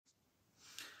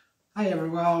Hi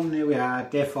everyone, here we are,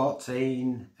 day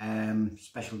 14,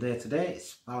 special day today.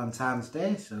 It's Valentine's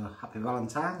Day, so happy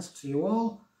Valentine's to you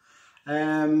all.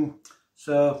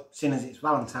 So seeing as it's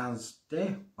Valentine's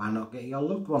Day, why not get your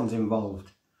loved ones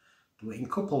involved? Do it in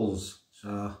couples,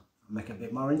 so make it a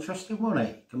bit more interesting, won't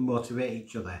it? You can motivate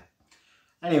each other.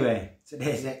 Anyway,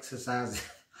 today's exercise,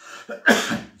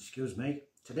 excuse me,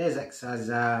 today's exercises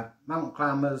are mountain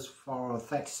climbers for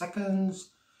 30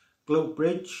 seconds, glute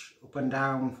bridge up and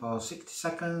down for 60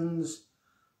 seconds,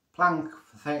 plank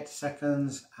for 30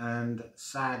 seconds and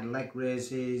side leg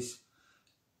raises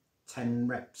 10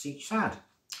 reps each side.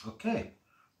 Okay,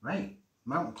 right,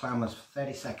 mountain climbers for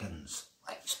 30 seconds.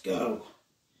 Let's go.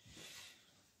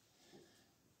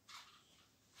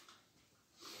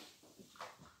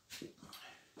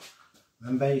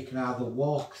 Remember, you can either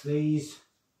walk these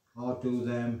or do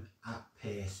them at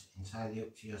pace, entirely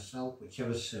up to yourself,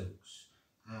 whichever suits.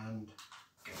 And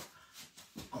go.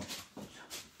 Oh.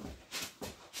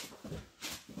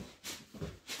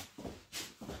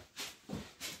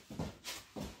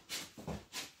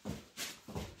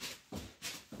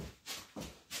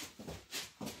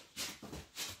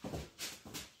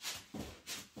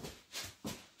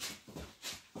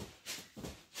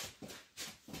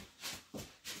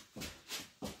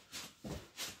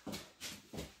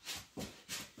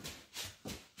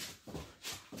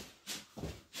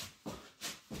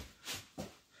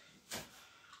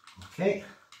 Okay,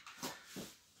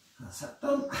 that's that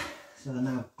done. So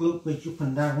now glute bridge up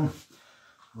and down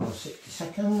for 60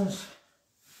 seconds.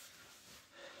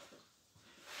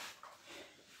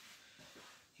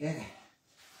 Okay,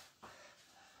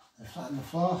 flat on the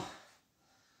floor,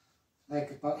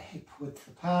 leg about hip width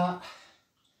apart,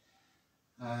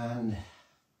 and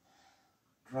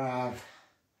drive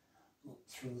up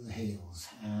through the heels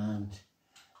and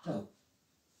up.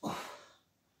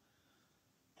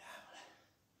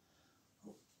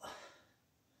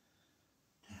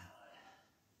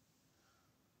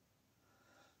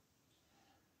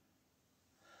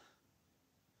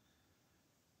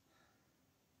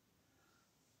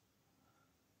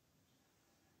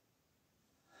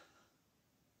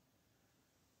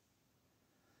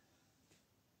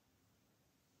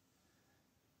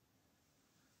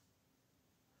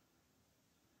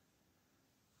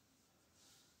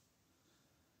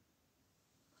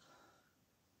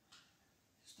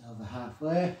 Just over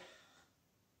halfway.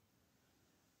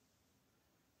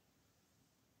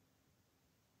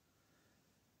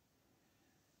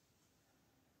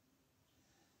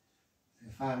 If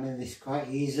you're finding this quite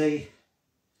easy,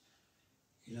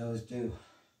 you can always do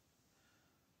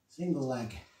single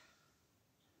leg.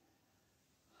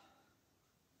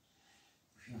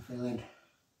 If you're feeling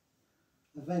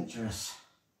adventurous.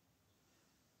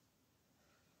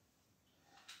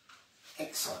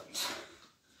 Excellent.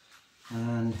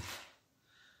 And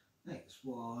next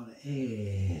one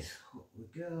is what we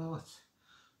got,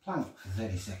 plank for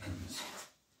 30 seconds.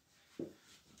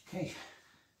 Okay,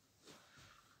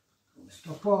 put the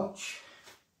stopwatch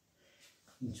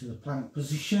into the plank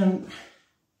position.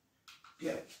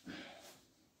 Yep.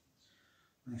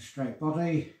 Nice straight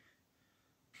body,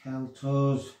 curl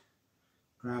toes,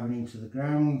 grabbing into the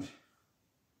ground.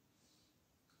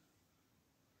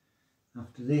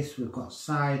 After this we've got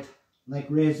side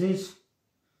leg raises,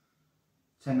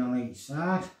 10 on each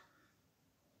side.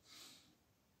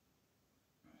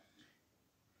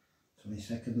 20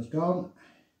 seconds gone.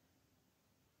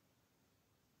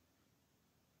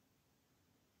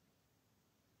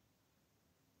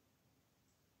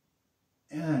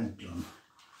 And done.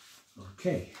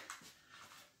 Okay.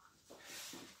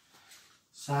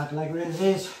 Side leg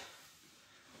raises.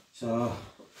 So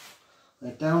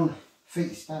leg down,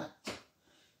 feet stacked,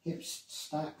 hips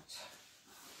stacked,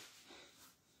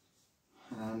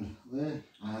 and there,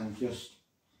 and just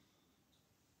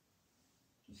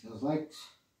those legs.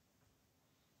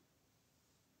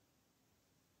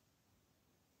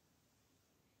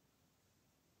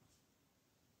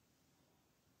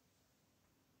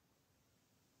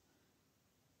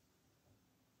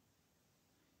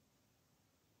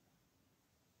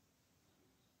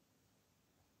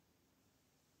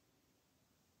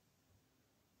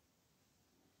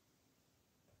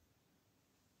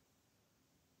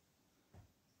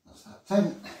 That's that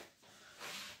 10.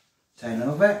 Turn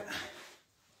over.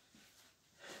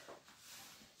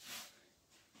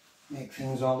 Make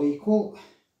things all equal.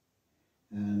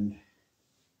 And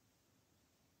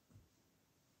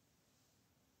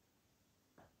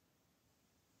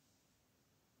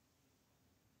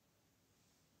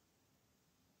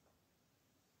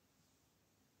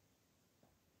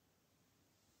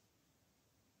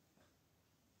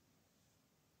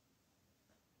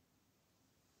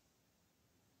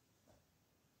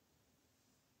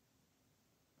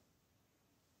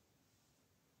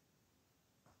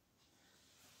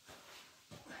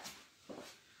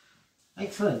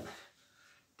Excellent.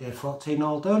 Day 14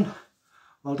 all done.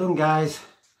 Well done guys.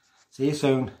 See you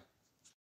soon.